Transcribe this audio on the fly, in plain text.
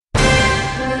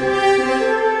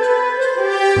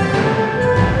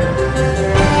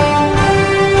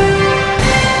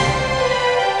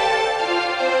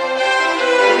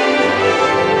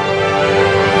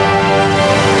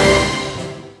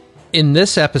In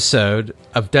this episode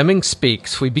of Deming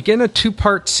Speaks, we begin a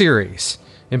two-part series.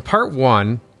 In part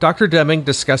one, Dr. Deming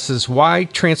discusses why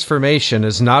transformation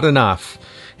is not enough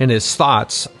and his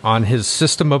thoughts on his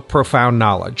system of profound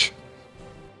knowledge.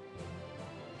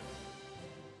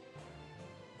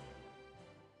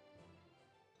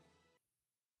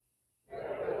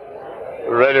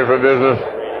 Ready for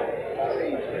business?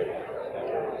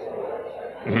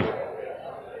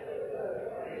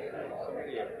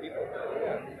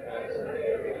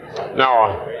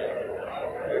 Now,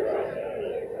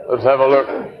 let's have a look.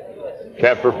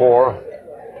 Chapter 4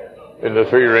 in the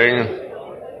three ring.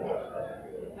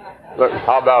 Look,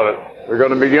 how about it? We're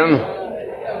going to begin?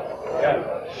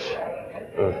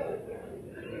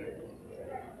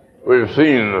 We've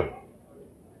seen,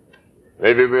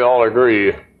 maybe we all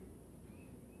agree,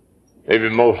 maybe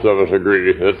most of us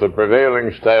agree, that the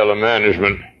prevailing style of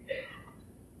management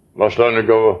must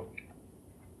undergo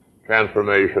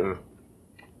transformation.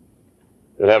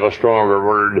 It'll have a stronger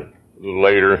word a little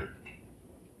later,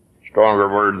 stronger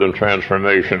word than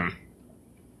transformation.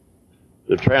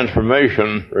 The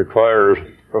transformation requires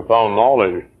profound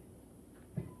knowledge,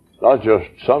 not just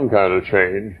some kind of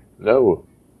change. No,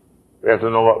 we have to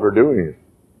know what we're doing.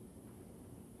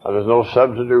 And there's no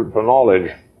substitute for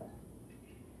knowledge.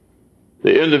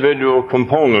 The individual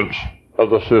components of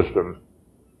the system,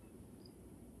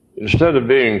 instead of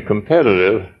being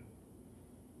competitive,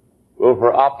 will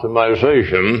for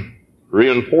optimization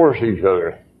reinforce each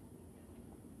other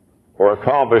for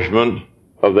accomplishment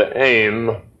of the aim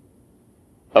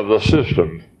of the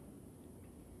system.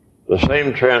 The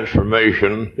same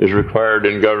transformation is required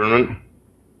in government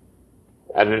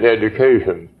and in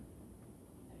education.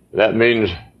 That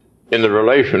means in the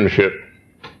relationship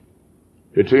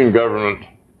between government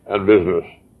and business,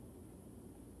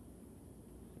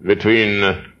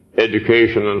 between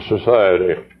education and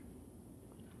society.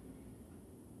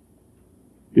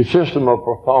 The system of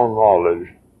profound knowledge,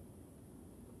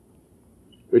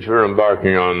 which we're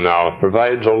embarking on now,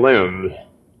 provides a lens.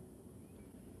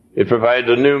 It provides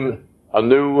a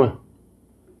new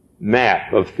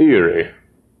map of theory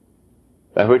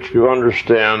by which to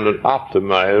understand and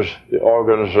optimize the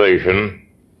organization,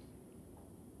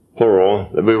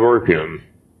 plural, that we work in,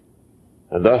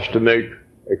 and thus to make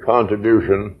a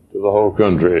contribution to the whole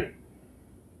country.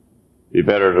 Be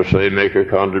better to say make a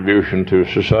contribution to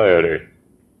society.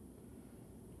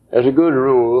 As a good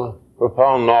rule,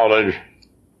 profound knowledge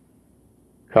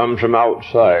comes from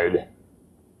outside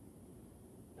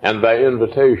and by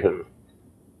invitation.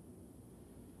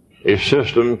 A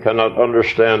system cannot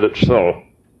understand itself.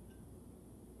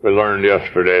 We learned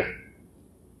yesterday.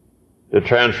 The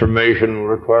transformation will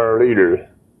require leaders.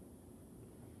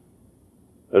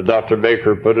 As Dr.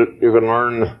 Baker put it, you can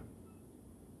learn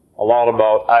a lot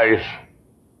about ice,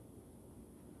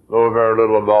 though very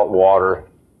little about water.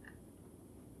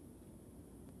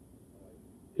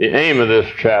 The aim of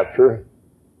this chapter,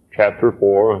 chapter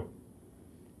 4,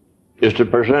 is to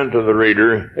present to the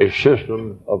reader a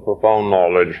system of profound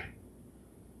knowledge.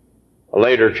 A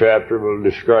later chapter will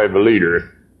describe a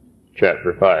leader,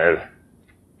 chapter 5.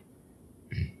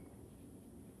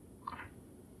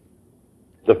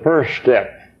 The first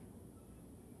step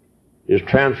is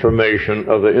transformation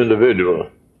of the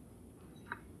individual.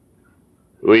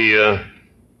 We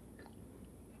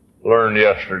learned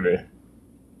yesterday.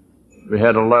 We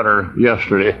had a letter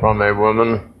yesterday from a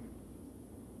woman.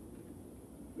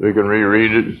 We can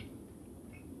reread it.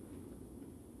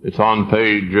 It's on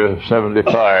page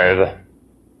 75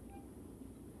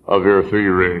 of your three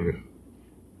ring.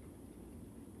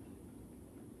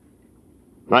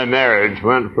 My marriage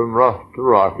went from rough to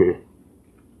rocky,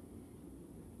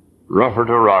 rougher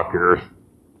to rockier,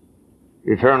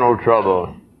 eternal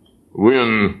trouble,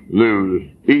 win,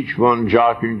 lose, each one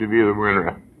jockeying to be the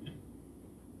winner.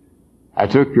 I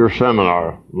took your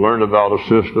seminar, learned about a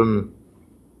system,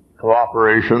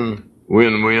 cooperation,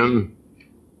 win-win.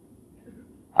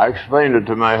 I explained it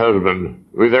to my husband.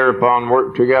 We thereupon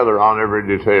worked together on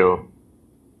every detail,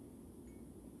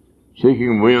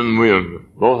 seeking win-win.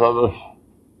 Both of us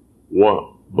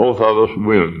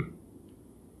win.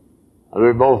 And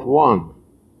we both won.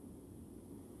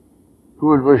 Who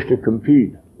would wish to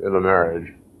compete in a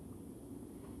marriage?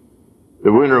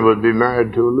 The winner would be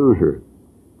married to a loser.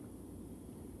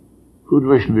 Who'd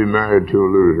wish to be married to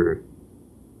a loser?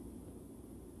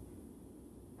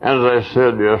 As I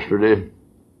said yesterday,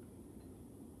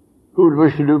 who'd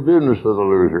wish to do business with a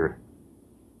loser?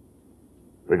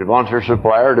 Would you want your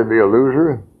supplier to be a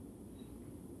loser?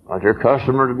 Want your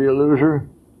customer to be a loser?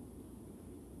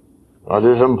 Want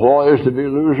his employees to be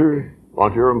losers?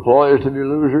 Want your employees to be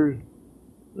losers?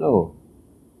 No.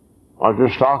 Are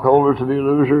your stockholders to be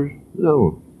losers?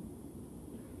 No.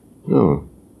 No.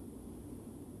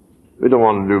 We don't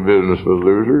want to do business with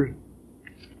losers.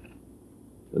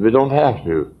 And we don't have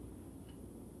to.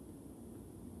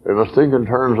 We must think in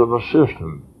terms of a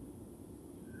system.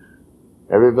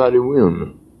 Everybody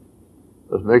wins.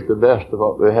 Let's make the best of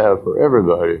what we have for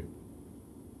everybody.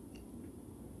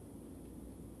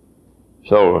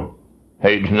 So,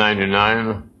 page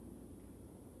 99.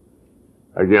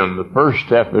 Again, the first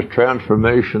step is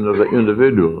transformation of the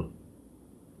individual.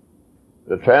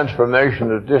 The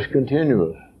transformation is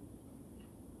discontinuous.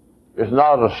 It's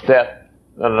not a step,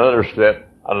 and another step,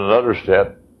 and another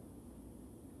step.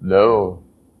 No.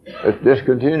 It's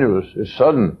discontinuous. It's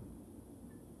sudden.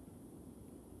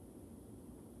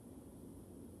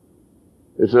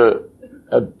 It's a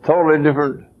totally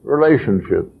different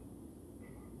relationship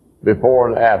before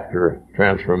and after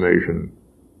transformation.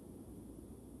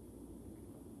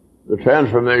 The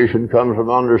transformation comes from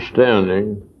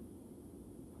understanding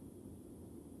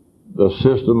the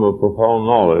system of profound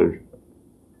knowledge.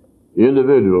 The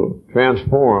individual,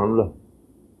 transformed,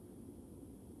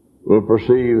 will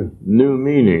perceive new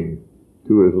meaning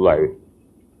to his life,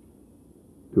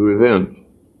 to events,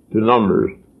 to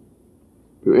numbers,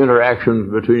 to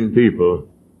interactions between people.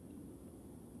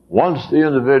 Once the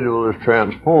individual is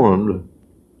transformed,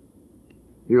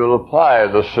 he will apply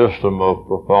the system of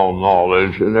profound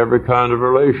knowledge in every kind of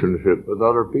relationship with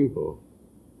other people.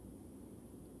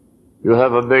 You'll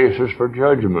have a basis for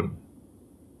judgment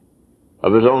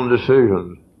of his own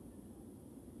decisions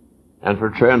and for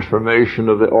transformation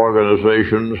of the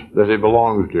organizations that he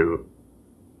belongs to.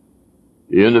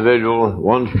 The individual,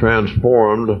 once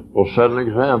transformed, will set an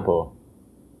example,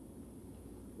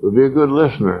 will be a good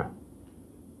listener,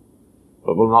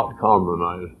 but will not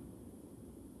compromise.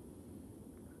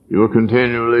 You will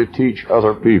continually teach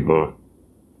other people.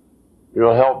 You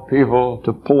will help people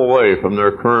to pull away from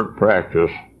their current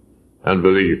practice and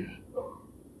beliefs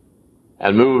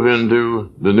and move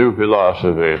into the new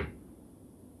philosophy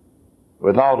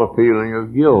without a feeling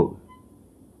of guilt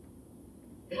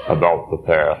about the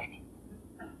past.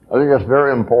 I think that's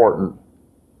very important.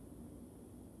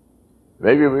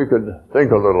 Maybe we could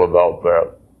think a little about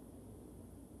that.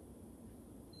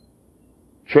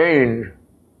 Change,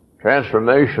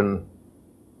 transformation,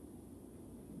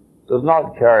 does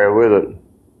not carry with it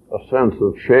a sense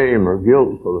of shame or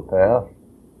guilt for the past.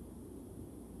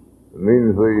 It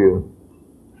means we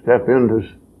step into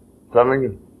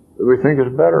something that we think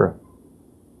is better.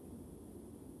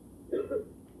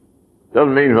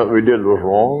 Doesn't mean what we did was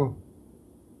wrong.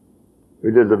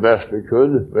 We did the best we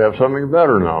could. We have something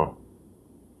better now.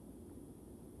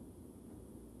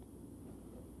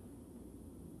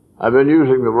 I've been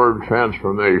using the word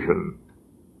transformation.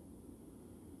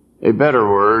 A better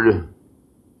word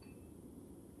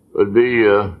would be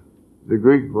the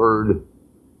Greek word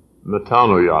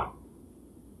metanoia.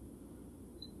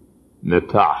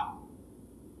 Meta.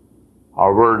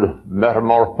 Our word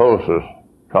metamorphosis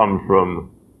comes from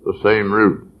the same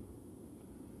root.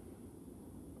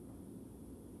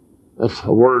 That's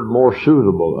a word more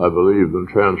suitable, I believe, than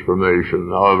transformation.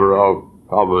 However, I'll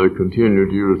probably continue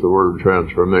to use the word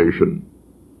transformation.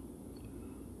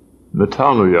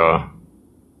 Metanoia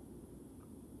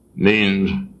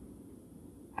means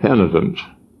penitence,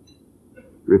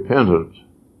 repentance,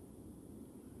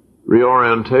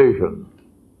 reorientation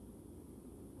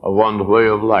of one's way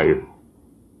of life,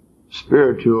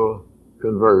 spiritual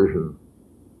conversion.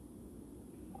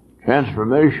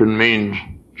 Transformation means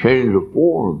change of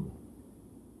form,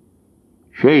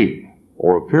 shape,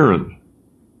 or appearance.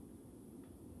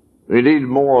 We need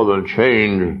more than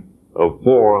change of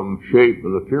form, shape,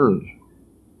 and appearance.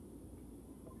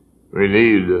 We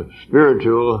need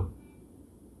spiritual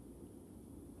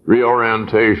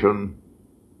reorientation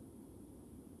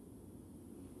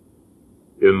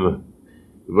in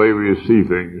the way we see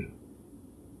things,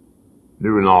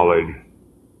 new knowledge.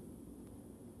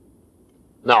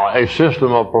 Now, a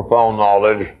system of profound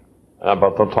knowledge, up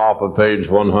at the top of page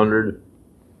 100,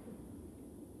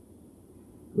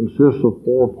 consists of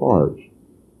 4 parts,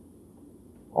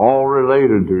 all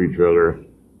related to each other.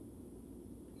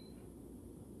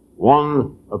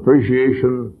 1,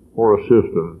 appreciation for a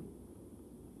system.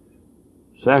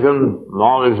 2,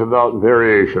 knowledge about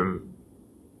variation.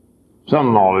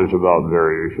 Some knowledge about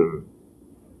variation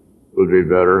would be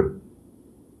better.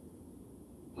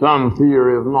 Some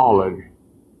theory of knowledge.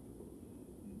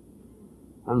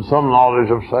 And some knowledge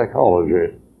of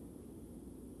psychology.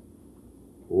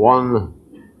 1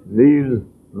 needs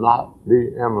not be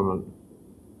eminent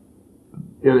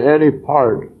in any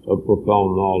part of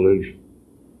profound knowledge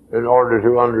in order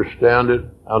to understand it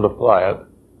and apply it.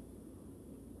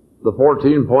 The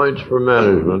 14 points for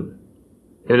management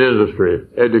in industry,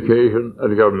 education,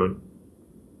 and government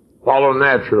follow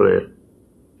naturally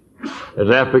as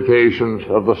applications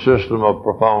of the system of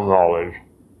profound knowledge.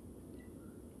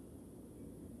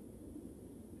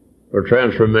 For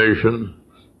transformation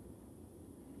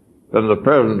from the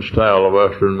present style of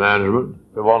Western management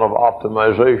to one of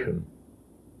optimization.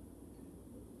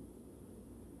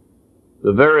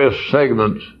 The various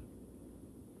segments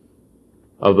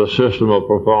of the system of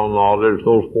profound knowledge,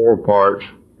 those 4 parts,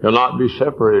 cannot be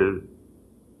separated.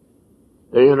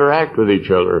 They interact with each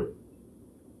other.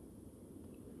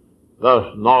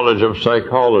 Thus, knowledge of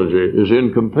psychology is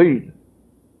incomplete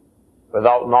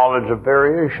without knowledge of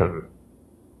variation.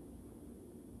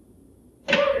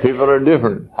 People are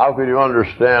different. How can you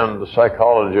understand the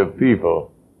psychology of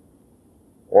people,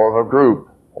 or of a group,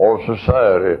 or of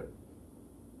society,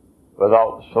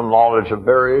 without some knowledge of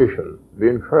variation? It'd be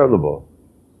incredible.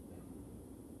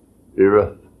 It'd be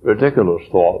a ridiculous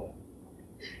thought.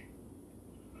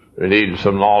 We need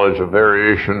some knowledge of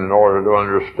variation in order to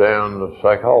understand the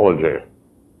psychology.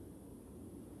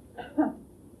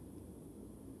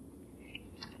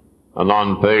 And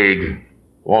on page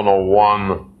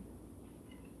 101,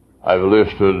 I've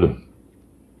listed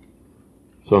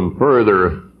some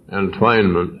further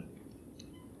entwinement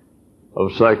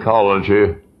of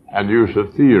psychology and use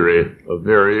of theory of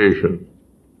variation.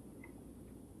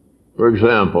 For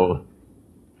example,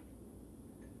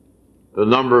 the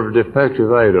number of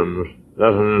defective items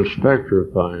that an inspector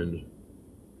finds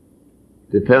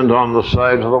depends on the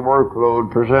size of the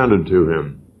workload presented to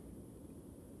him.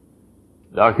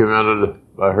 Documented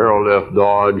by Harold F.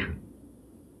 Dodge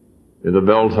in the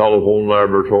Bell Telephone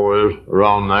Laboratories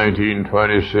around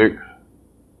 1926.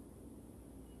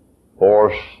 Of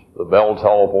course, the Bell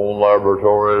Telephone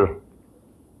Laboratories,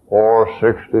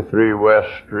 463 West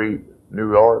Street,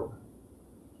 New York.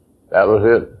 That was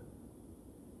it.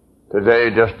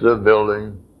 Today, just a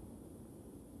building.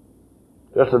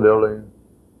 Just a building.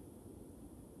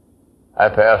 I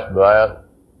passed by it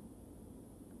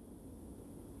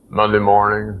Monday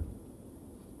morning,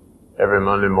 every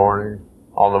Monday morning,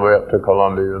 on the way up to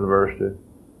Columbia University.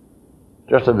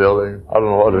 Just a building. I don't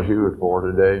know what it's used for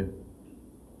today.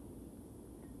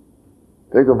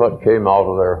 Think of what came out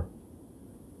of there,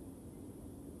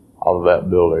 out of that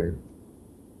building.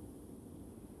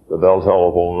 The Bell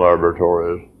Telephone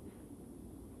Laboratories.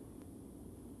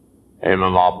 A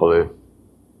monopoly.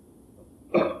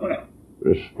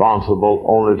 Responsible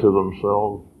only to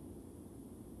themselves.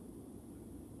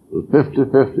 It was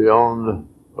 50-50 owned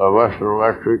by Western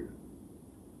Electric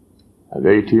and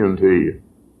AT&T.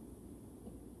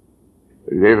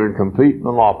 They gave it a complete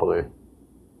monopoly.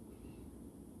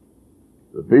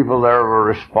 The people there were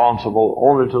responsible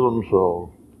only to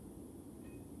themselves.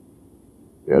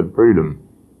 They had freedom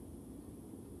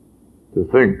to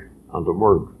think and to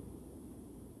work.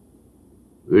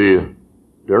 The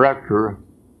director,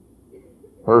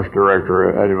 first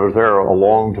director, and he was there a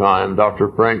long time,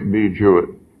 Dr. Frank B. Jewett.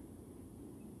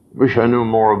 Wish I knew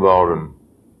more about him.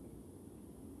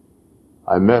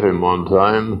 I met him one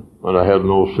time when I had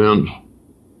no sense.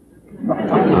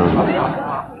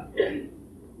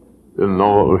 Didn't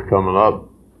know what was coming up.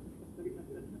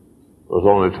 I was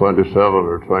only 27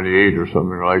 or 28 or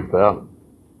something like that.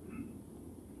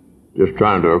 Just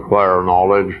trying to acquire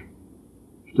knowledge.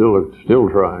 Still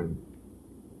trying.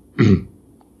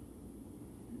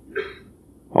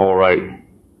 All right.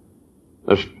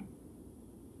 Let's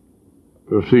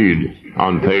proceed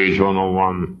on page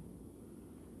 101.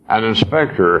 An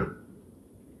inspector,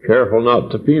 careful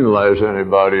not to penalize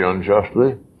anybody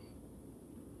unjustly,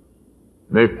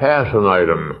 may pass an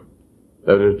item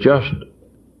that is just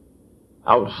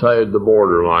outside the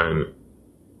borderline.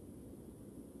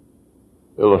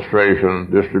 Illustration,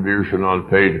 distribution on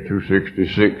page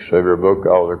 266 of your book,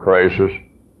 Out of the Crisis.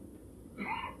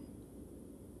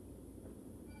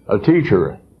 A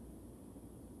teacher,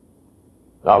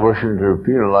 not wishing to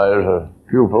penalize a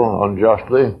pupil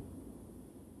unjustly,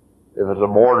 if it's a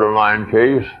borderline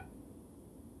case,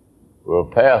 will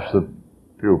pass the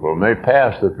pupil, may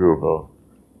pass the pupil.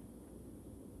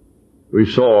 We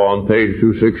saw on page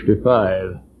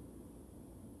 265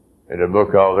 in the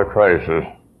book Out of the Crisis.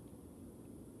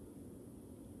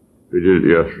 We did it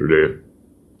yesterday.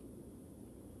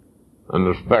 An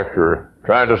inspector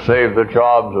trying to save the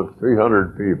jobs of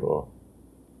 300 people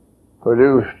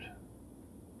produced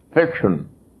fiction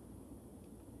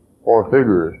or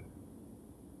figures.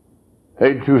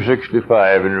 Page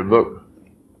 265 in your book,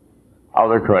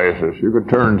 Out of the Crisis. You could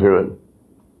turn to it.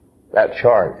 That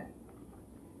chart.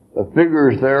 The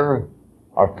figures there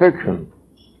are fiction.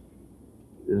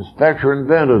 The inspector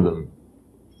invented them.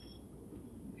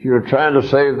 She was trying to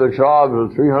save the jobs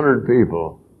of 300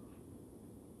 people.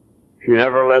 She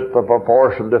never let the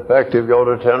proportion defective go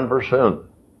to 10%.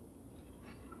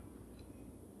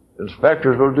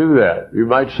 Inspectors will do that. You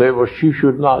might say, well, she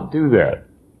should not do that.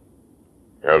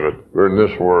 Yeah, but we're in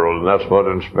this world, and that's what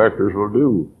inspectors will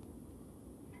do.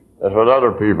 That's what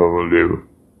other people will do.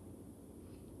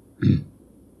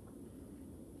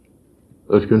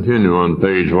 Let's continue on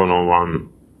page 101.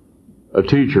 A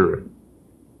teacher,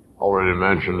 already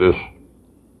mentioned this,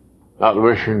 not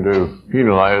wishing to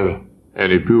penalize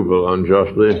any pupil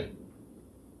unjustly,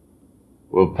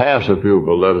 will pass a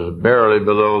pupil that is barely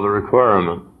below the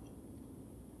requirement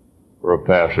for a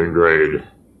passing grade.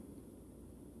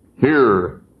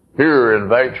 Here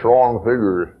invites wrong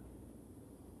figures,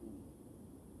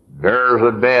 bears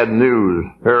of bad news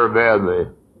very badly.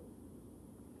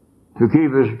 To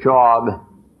keep his job,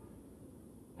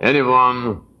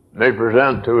 anyone may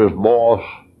present to his boss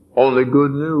only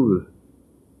good news.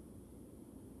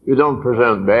 You don't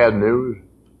present bad news.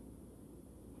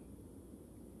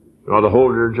 You ought to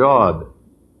hold your job.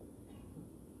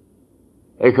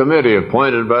 A committee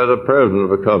appointed by the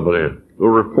president of a company will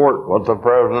report what the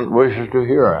president wishes to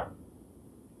hear.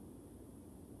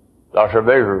 Dr.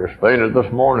 Baker explained it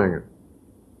this morning.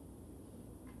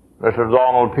 Mr.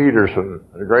 Donald Peterson,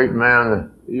 a great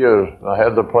man he is. I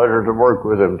had the pleasure to work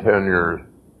with him 10 years.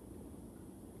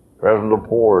 President of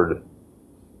Ford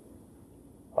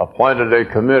appointed a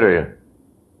committee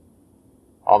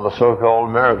on the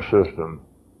so-called merit system.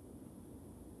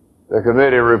 The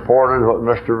committee reported what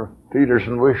Mr.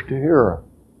 Peterson wished to hear.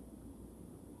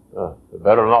 They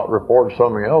better not report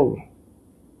something else.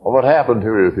 Well, what happened to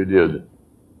you if he did?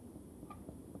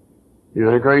 He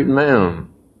was a great man.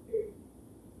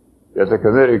 Yet the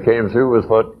committee came through with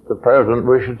what the president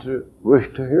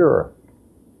wished to hear.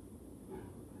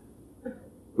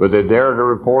 Would they dare to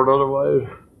report otherwise?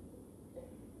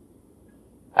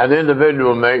 An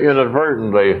individual may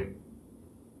inadvertently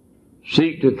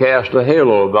seek to cast a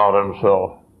halo about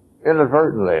himself.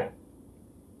 Inadvertently.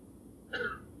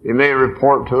 He may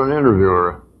report to an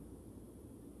interviewer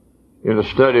in a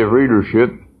study of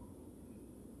readership.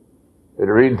 Did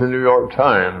you read the New York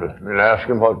Times? Ask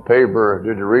him what paper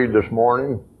did you read this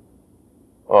morning?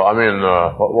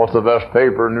 What's the best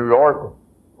paper in New York?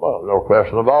 Well, no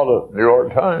question about it, New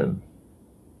York Times.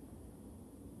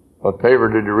 What paper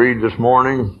did you read this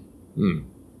morning?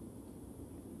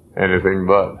 Anything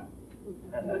but.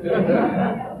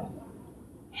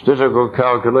 Statistical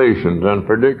calculations and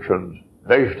predictions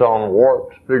based on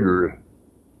warped figures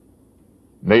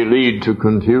may lead to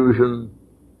confusion,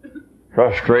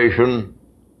 frustration,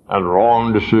 and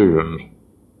wrong decisions.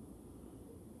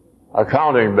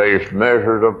 Accounting-based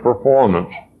measures of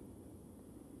performance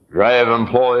drive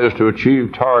employees to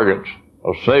achieve targets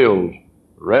of sales,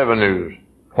 revenues,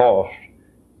 costs,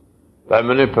 by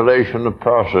manipulation of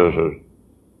processes,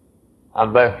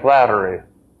 and by flattery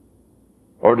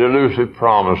or delusive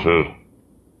promises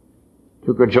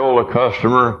to cajole a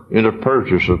customer into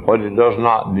purchase of what he does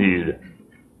not need.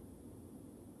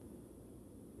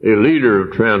 A leader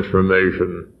of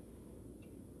transformation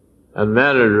and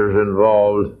managers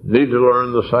involved need to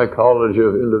learn the psychology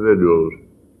of individuals,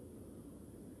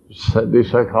 the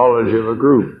psychology of a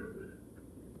group,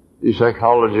 the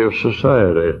psychology of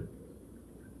society,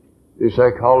 the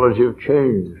psychology of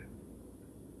change.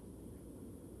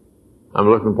 I'm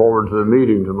looking forward to the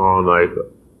meeting tomorrow night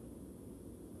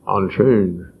on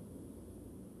change.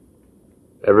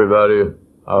 Everybody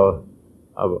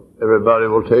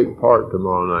will take part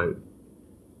tomorrow night.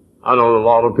 I know a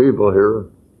lot of people here,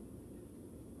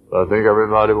 but I think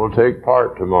everybody will take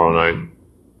part tomorrow night.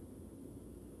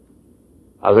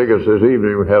 I think it's this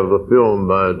evening we have the film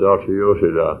by Dr.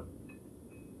 Yoshida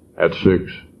at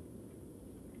 6.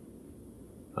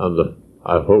 And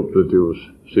I hope that you will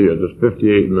see it. It's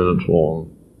 58 minutes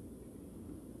long,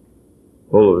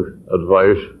 full of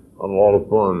advice and a lot of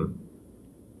fun.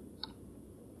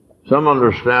 Some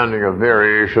understanding of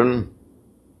variation,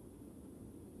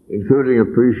 including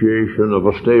appreciation of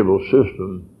a stable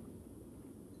system,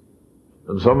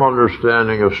 and some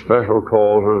understanding of special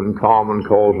causes and common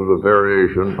causes of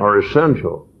variation are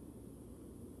essential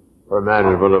for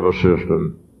management of a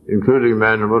system, including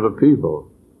management of people.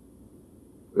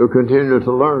 We'll continue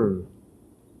to learn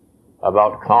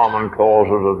about common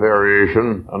causes of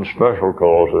variation and special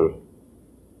causes.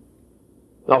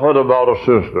 Now, what about a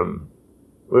system?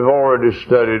 We've already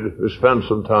we spent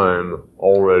some time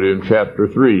already in chapter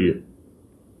 3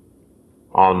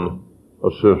 on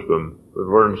a system. We've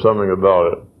learned something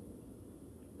about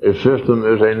it. A system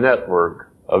is a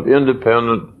network of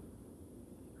independent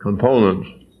components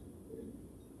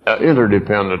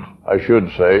interdependent, I should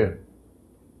say,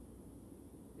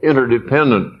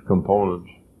 interdependent components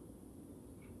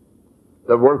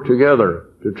that work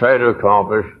together to try to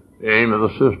accomplish the aim of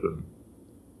the system.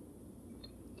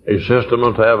 A system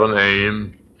must have an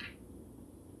aim,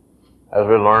 as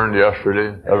we learned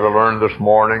yesterday, as we learned this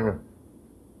morning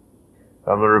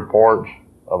from the reports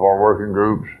of our working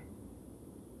groups.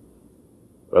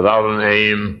 Without an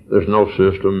aim, there's no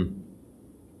system.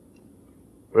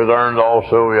 We learned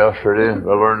also yesterday,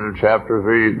 we learned in chapter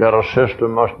 3, that a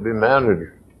system must be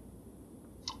managed.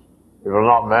 It will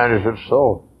not manage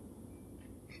itself.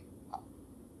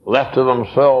 Left to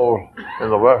themselves in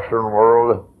the Western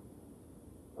world,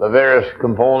 the various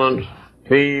components,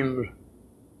 teams,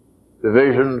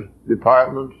 divisions,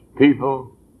 departments,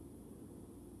 people,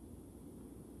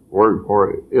 work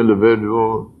for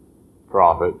individual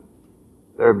profit.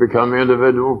 They become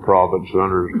individual profit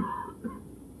centers,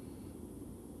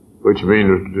 which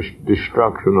means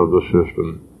destruction of the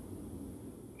system.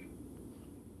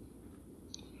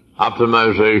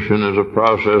 Optimization is a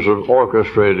process of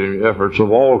orchestrating efforts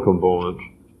of all components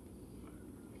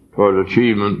toward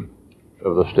achievement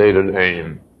of the stated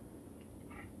aim.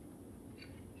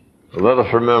 So let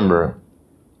us remember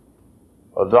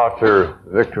what Dr.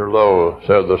 Victor Lowe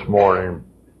said this morning.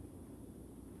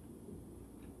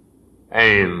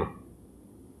 Aim.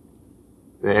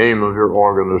 The aim of your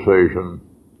organization.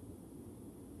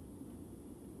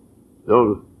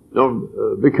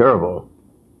 Don't be careful.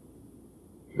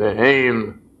 The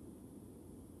aim,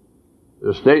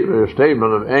 the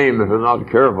statement of aim, if you're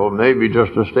not careful, may be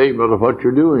just a statement of what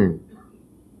you're doing.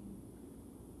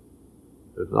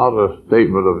 It's not a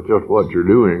statement of just what you're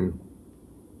doing.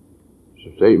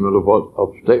 It's a statement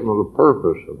of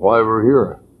purpose, of why we're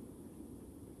here.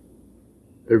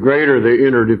 The greater the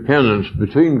interdependence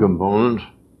between components,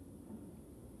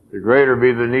 the greater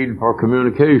be the need for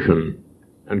communication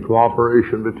and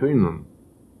cooperation between them.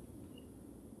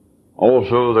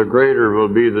 Also, the greater will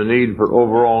be the need for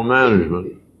overall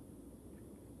management.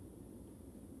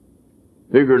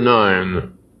 Figure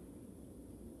 9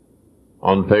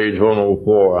 on page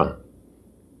 104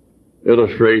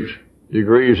 illustrates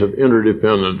degrees of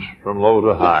interdependence from low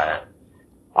to high.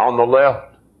 On the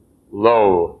left,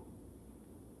 low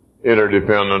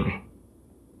interdependence.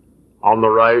 On the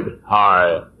right,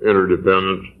 high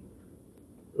interdependence.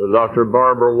 Dr.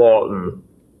 Barbara Lawton,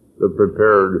 that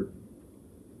prepared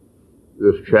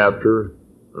this chapter,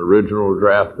 original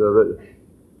draft of it,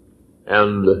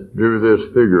 and drew this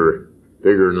figure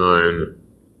 9.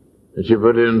 And she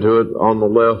put into it on the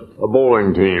left a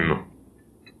bowling team.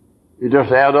 You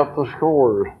just add up the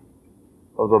scores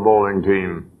of the bowling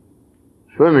team.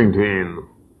 Swimming team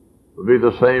would be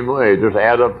the same way. Just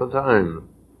add up the time.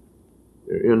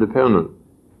 They're independent.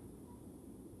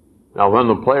 Now, when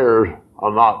the players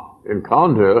are not in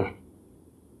contest,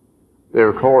 they,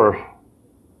 of course,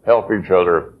 help each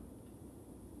other,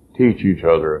 teach each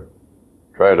other,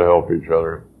 try to help each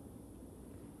other.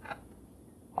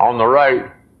 On the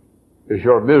right is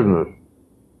your business.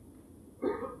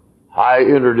 High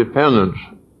interdependence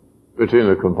between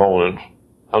the components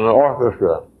and the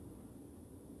orchestra.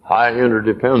 High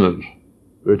interdependence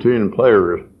between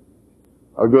players.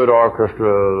 A good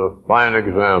orchestra is a fine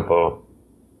example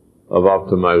of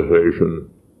optimization.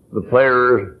 The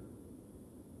players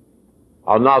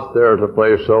are not there to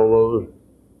play solos.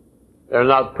 They're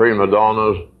not prima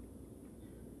donnas,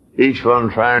 each one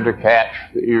trying to catch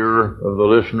the ear of the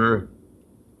listener.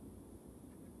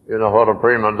 You know what a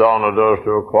prima donna does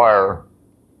to a choir?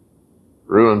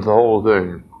 Ruins the whole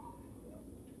thing.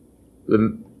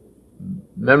 The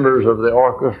members of the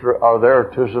orchestra are there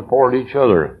to support each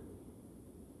other.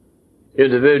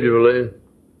 Individually,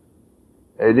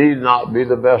 they need not be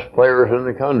the best players in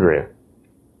the country.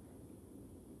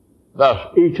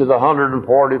 Thus, each of the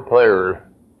 140 players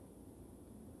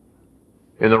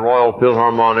in the Royal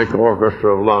Philharmonic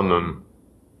Orchestra of London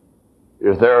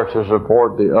is there to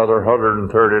support the other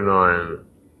 139.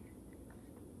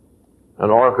 An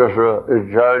orchestra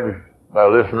is judged by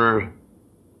listeners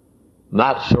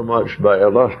not so much by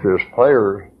illustrious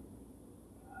players,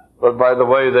 but by the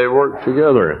way they work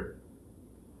together.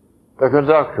 The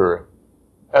conductor,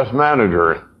 as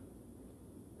manager,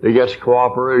 he gets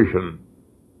cooperation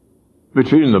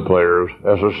between the players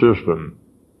as a system.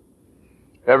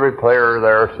 Every player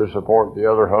there to support the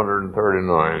other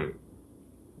 139.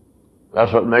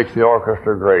 That's what makes the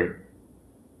orchestra great.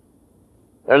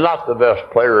 They're not the best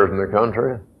players in the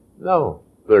country. No,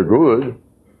 they're good.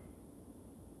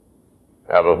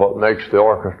 Yeah, but what makes the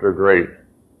orchestra great?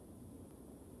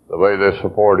 The way they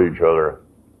support each other.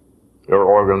 Their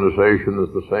organization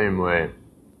is the same way.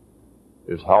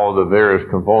 It's how the various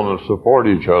components support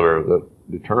each other that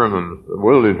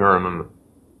will determine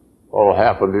what will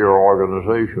happen to your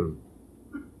organization,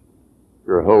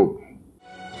 your hopes.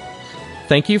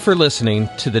 Thank you for listening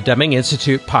to the Deming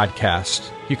Institute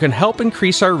podcast. You can help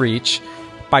increase our reach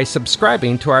by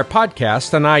subscribing to our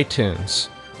podcast on iTunes,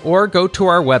 or go to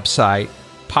our website,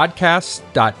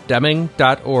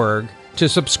 podcast.deming.org, to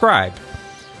subscribe.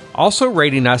 Also,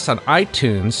 rating us on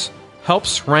iTunes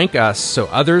helps rank us so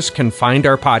others can find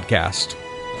our podcast.